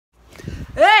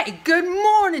Hey, good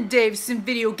morning, Davison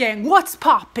Video Gang. What's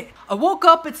poppin'? I woke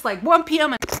up, it's like 1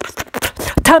 p.m. and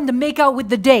time to make out with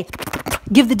the day.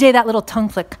 Give the day that little tongue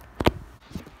flick.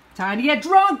 Time to get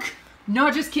drunk. No,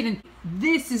 just kidding.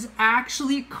 This is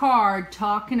actually a card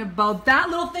talking about that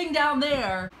little thing down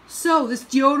there. So this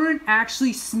deodorant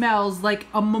actually smells like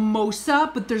a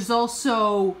mimosa, but there's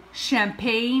also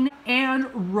champagne and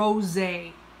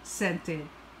rosé scented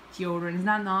deodorant. Isn't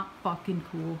that not fucking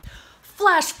cool?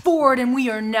 Flash forward and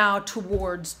we are now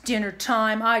towards dinner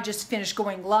time. I just finished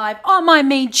going live on my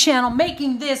main channel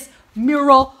making this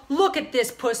mural. Look at this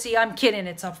pussy. I'm kidding.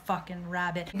 It's a fucking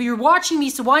rabbit. But you're watching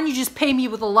me, so why don't you just pay me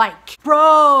with a like?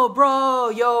 Bro.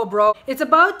 It's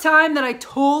about time that I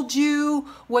told you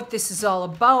what this is all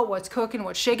about, what's cooking,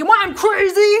 what's shaking, why I'm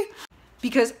crazy.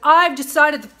 Because I've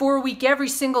decided that for a week, every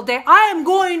single day, I am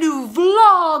going to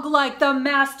vlog like the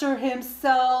master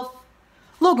himself.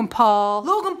 Logan Paul.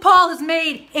 Logan Paul has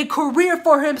made a career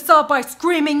for himself by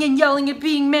screaming and yelling and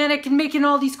being manic and making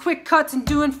all these quick cuts and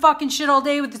doing fucking shit all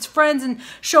day with his friends and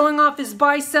showing off his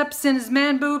biceps and his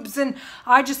man boobs, and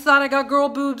I just thought I got girl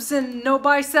boobs and no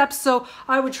biceps, so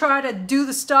I would try to do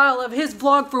the style of his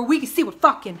vlog for a week and see what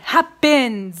fucking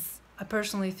happens. I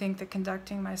personally think that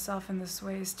conducting myself in this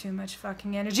way is too much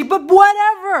fucking energy, but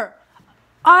whatever!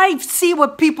 I see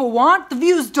what people want. The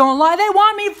views don't lie. They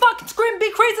want me to fucking scream and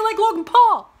be crazy like Logan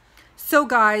Paul. So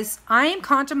guys, I am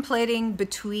contemplating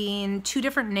between two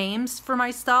different names for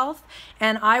myself,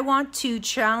 and I want to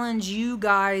challenge you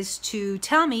guys to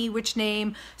tell me which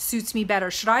name suits me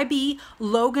better. Should I be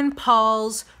Logan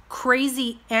Paul's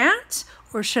crazy aunt,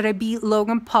 or should I be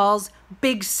Logan Paul's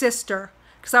big sister?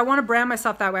 Because I want to brand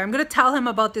myself that way. I'm going to tell him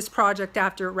about this project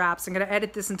after it wraps. I'm going to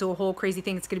edit this into a whole crazy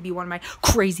thing. It's going to be one of my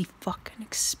crazy fucking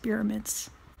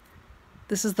experiments.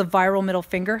 This is the viral middle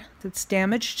finger that's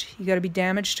damaged. You got to be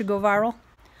damaged to go viral.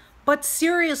 But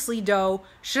seriously, though,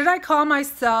 should I call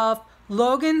myself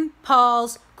Logan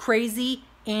Paul's crazy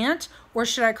aunt, or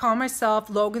should I call myself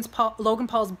Logan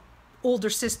Paul's older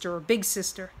sister or big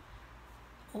sister?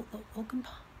 Logan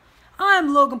Paul.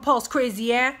 I'm Logan Paul's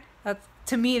crazy aunt.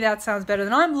 To me, that sounds better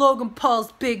than I'm Logan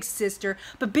Paul's big sister.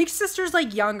 But big sister's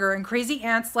like younger and crazy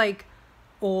aunt's like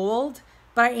old.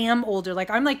 But I am older. Like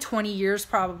I'm like 20 years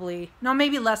probably. No,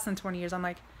 maybe less than 20 years. I'm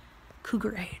like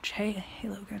cougar age. Hey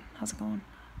Logan, how's it going?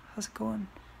 How's it going,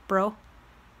 bro?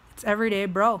 It's everyday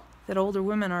bro that older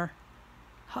women are.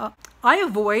 I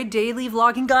avoid daily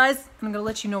vlogging, guys. And I'm gonna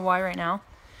let you know why right now.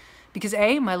 Because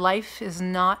A, my life is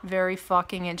not very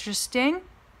fucking interesting.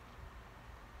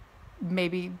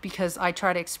 Maybe because I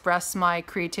try to express my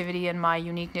creativity and my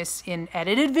uniqueness in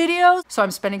edited videos. So I'm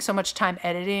spending so much time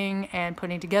editing and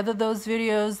putting together those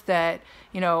videos that,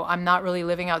 you know, I'm not really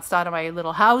living outside of my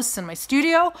little house and my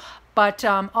studio. But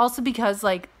also because,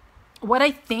 like, what I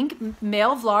think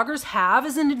male vloggers have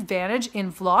as an advantage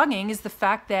in vlogging is the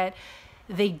fact that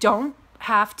they don't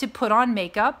have to put on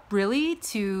makeup really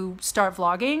to start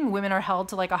vlogging. Women are held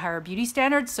to like a higher beauty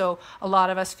standard, so a lot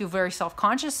of us feel very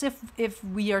self-conscious if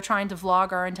we are trying to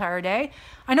vlog our entire day.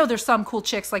 I know there's some cool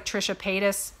chicks like Trisha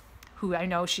Paytas, who I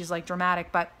know she's like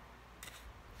dramatic, but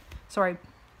sorry,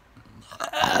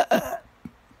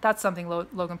 that's something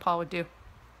Logan Paul would do,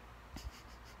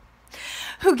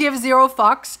 who gives zero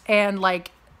fucks and like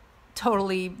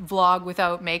totally vlog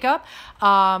without makeup,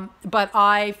 but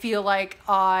I feel like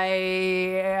I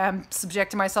am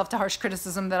subjecting myself to harsh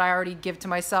criticism that I already give to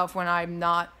myself when I'm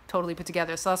not totally put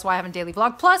together. So that's why I haven't daily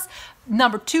vlog. Plus,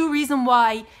 number two reason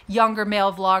why younger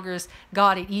male vloggers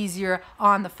got it easier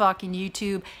on the fucking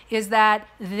YouTube is that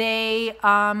they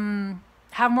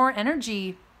have more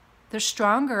energy. They're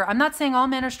stronger. I'm not saying all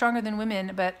men are stronger than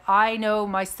women, but I know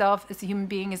myself as a human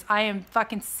being is I am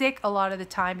fucking sick a lot of the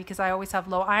time because I always have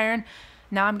low iron.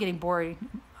 Now I'm getting bored.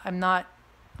 I'm not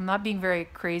being very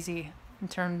crazy in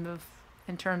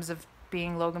terms of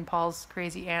being Logan Paul's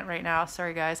crazy aunt right now.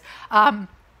 Sorry guys. I'm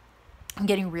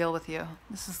getting real with you.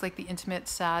 This is like the intimate,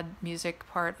 sad music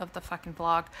part of the fucking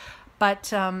vlog.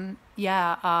 But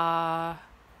yeah,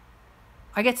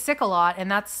 I get sick a lot, and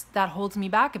that holds me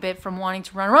back a bit from wanting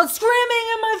to run around screaming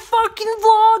in my fucking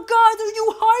vlog. Guys, are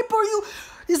you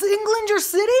hype? Is England your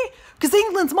city? Because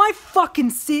England's my fucking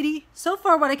city. So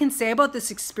far, what I can say about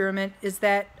this experiment is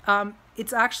that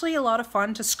it's actually a lot of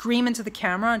fun to scream into the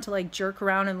camera and to like jerk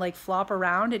around and like flop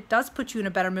around. It does put you in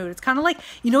a better mood. It's kind of like,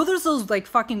 you know, there's those like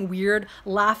fucking weird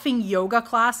laughing yoga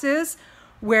classes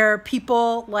where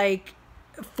people like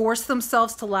force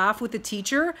themselves to laugh with the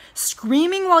teacher.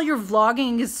 Screaming while you're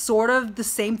vlogging is sort of the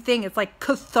same thing. It's like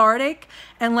cathartic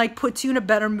and like puts you in a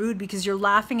better mood because you're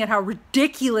laughing at how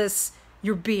ridiculous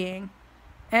you're being,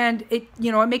 and it,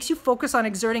 you know, it makes you focus on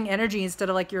exerting energy instead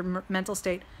of like your mental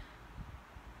state.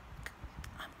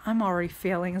 I'm already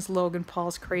failing as Logan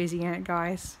Paul's crazy aunt,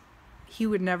 guys. He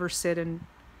would never sit and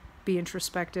be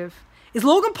introspective. Is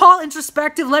Logan Paul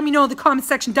introspective? Let me know in the comment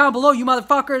section down below, you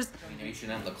motherfuckers. You should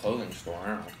have the clothing store, I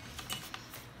don't know.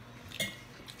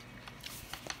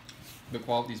 The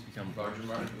quality's become larger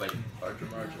margin, larger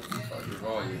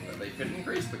volume, but they couldn't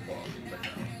increase the quality. But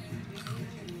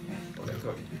well, they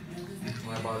could.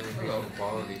 Why bother increasing the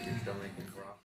quality if you're still making profit?